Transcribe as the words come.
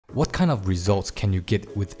What kind of results can you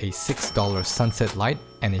get with a $6 sunset light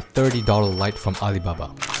and a $30 light from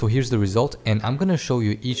Alibaba? So here's the result, and I'm gonna show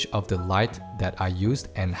you each of the light that I used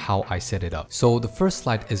and how I set it up. So the first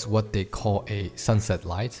light is what they call a sunset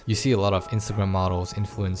light. You see a lot of Instagram models,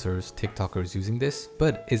 influencers, TikTokers using this,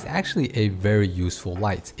 but it's actually a very useful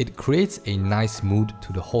light. It creates a nice mood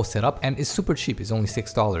to the whole setup and it's super cheap. It's only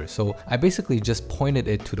 $6. So I basically just pointed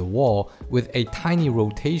it to the wall with a tiny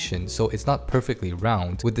rotation, so it's not perfectly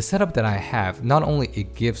round. With the setup that I have, not only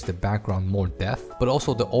it gives the background more depth, but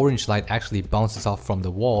also the orange light actually bounces off from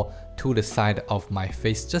the wall to the side of my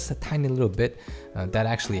face just a tiny little bit. That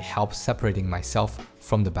actually helps separating myself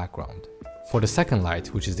from the background. For the second light,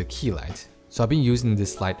 which is the key light, so I've been using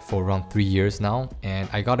this light for around 3 years now, and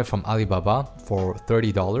I got it from Alibaba for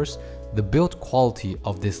 $30. The build quality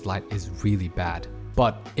of this light is really bad,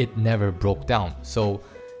 but it never broke down. So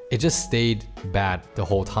it just stayed bad the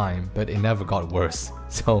whole time, but it never got worse.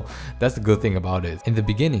 So that's the good thing about it. In the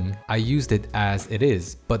beginning, I used it as it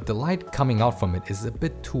is, but the light coming out from it is a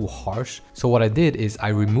bit too harsh. So what I did is I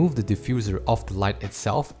removed the diffuser of the light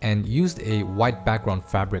itself and used a white background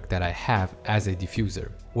fabric that I have as a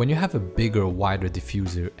diffuser. When you have a bigger, wider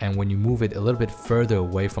diffuser and when you move it a little bit further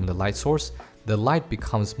away from the light source, the light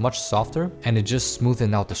becomes much softer and it just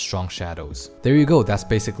smoothens out the strong shadows. There you go, that's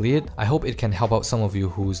basically it. I hope it can help out some of you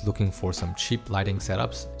who's looking for some cheap lighting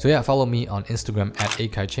setups. So yeah, follow me on Instagram at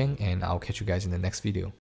akaicheng and I'll catch you guys in the next video.